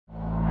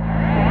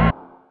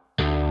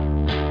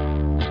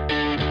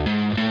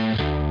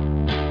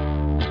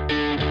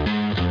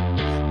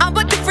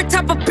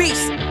type of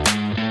beast.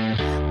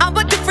 I'm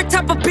a different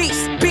type of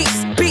beast,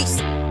 beast,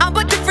 beast. I'm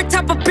a different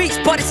type of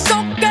beast, but it's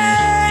so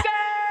good.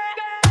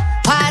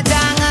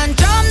 화장은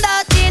좀 더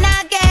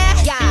진하게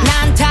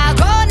난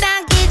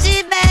타고난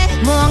기집애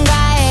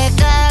무언가에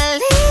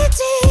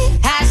끌리지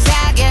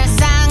hashtag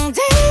일상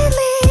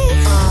daily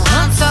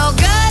I'm so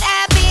good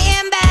at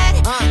being bad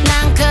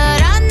난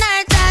그런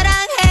날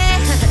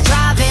자랑해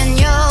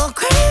driving you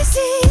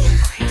crazy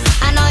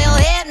I know you're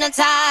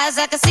hypnotized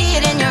I can see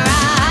it in your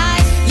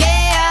eyes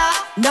yeah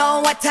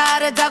너와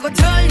다르다고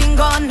틀린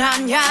건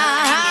아냐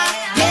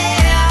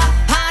yeah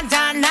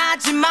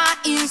판단하지 마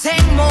인생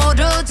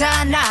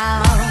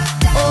모르잖아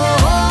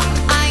oh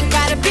I ain't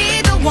gotta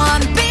be the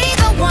one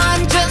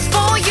just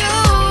for you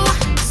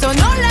so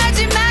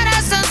놀라지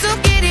마라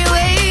선수끼리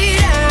왜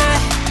이래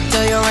Do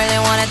you really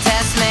wanna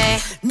test me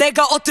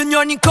내가 어떤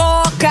년인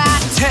것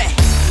같아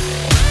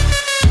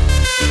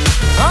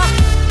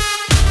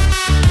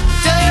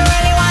Do you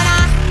really wanna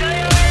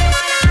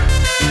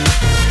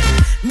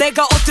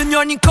내가 어떤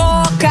년인 것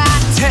같아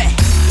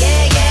Yeah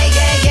yeah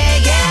yeah yeah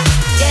yeah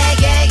yeah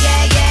yeah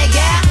yeah yeah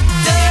yeah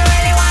Do you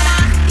really wanna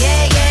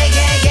yeah yeah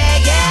yeah yeah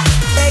yeah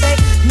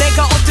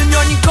내가 어떤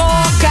년인 것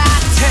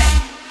같아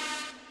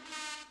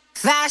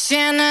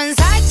Fashion은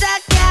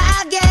살짝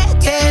야하게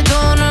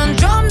태도는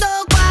좀 더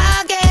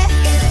과하게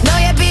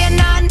너에 비해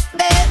난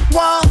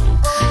배워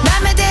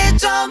남에 대해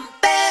좀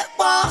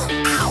배워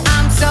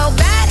I'm so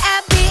bad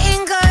at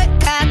being good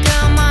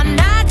가끔은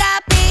나가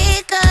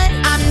be good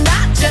I'm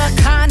not your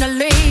kind of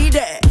lady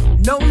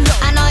No no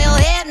I know you're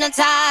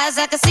hypnotized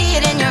I can see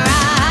it in your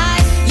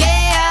eyes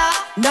Yeah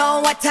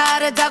너와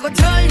다르다고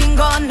틀린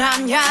건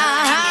아냐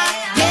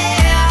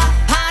Yeah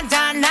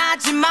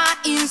판단하지 마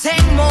인생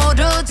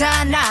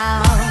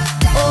모르잖아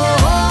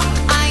Oh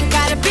I ain't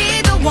gotta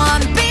be the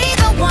one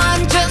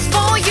just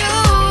for you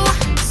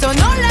So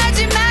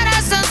놀라지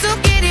마라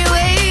선수끼리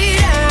왜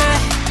이래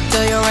Do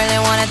you really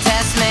wanna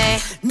test me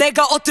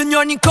내가 어떤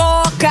년인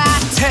것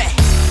같아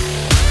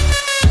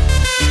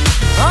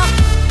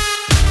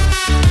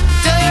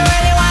Do you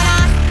really wanna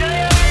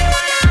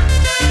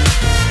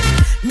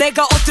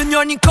내가 어떤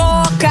년인 것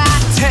같아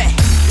Yeah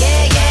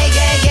yeah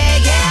yeah yeah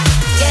yeah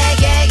yeah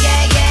yeah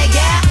yeah yeah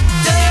yeah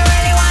Do you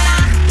really wanna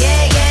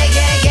yeah yeah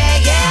yeah yeah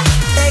yeah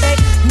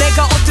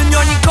내가 어떤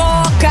년인 것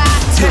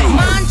같아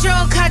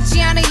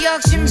만족하지 않은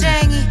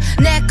욕심쟁이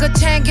내 거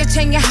챙겨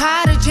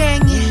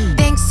하루쟁이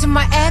Thanks to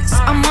my ex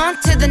I'm on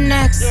to the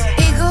next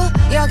이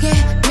구역에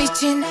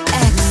미친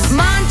ex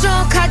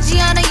만족하지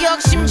않은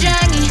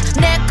욕심쟁이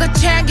내 거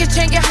챙겨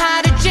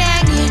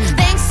하루쟁이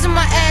Thanks to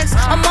my ex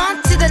I'm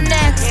on to the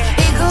next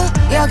이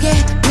구역에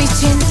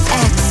미친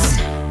ex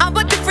I'm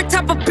a different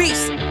type of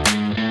beast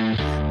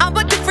I'm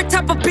a different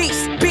type of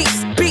beast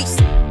beast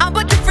beast I'm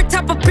a different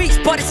type of beast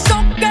but it's so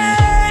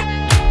good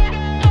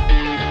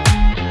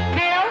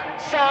feel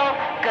so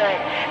good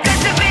good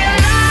to be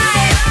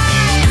alive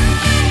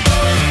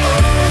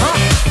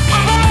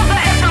I'm over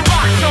every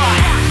rock star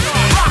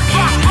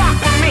rock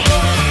with me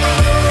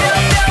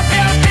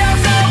feel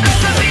so good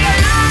to be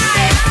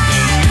alive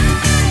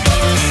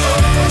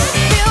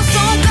feel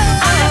so good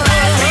I'm the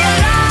best be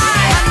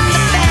alive I'm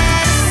the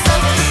best so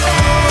the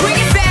best bring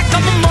it back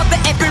I'm a mother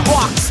every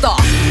rock star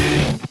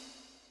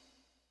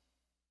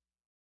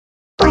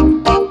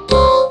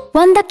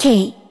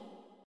원더케이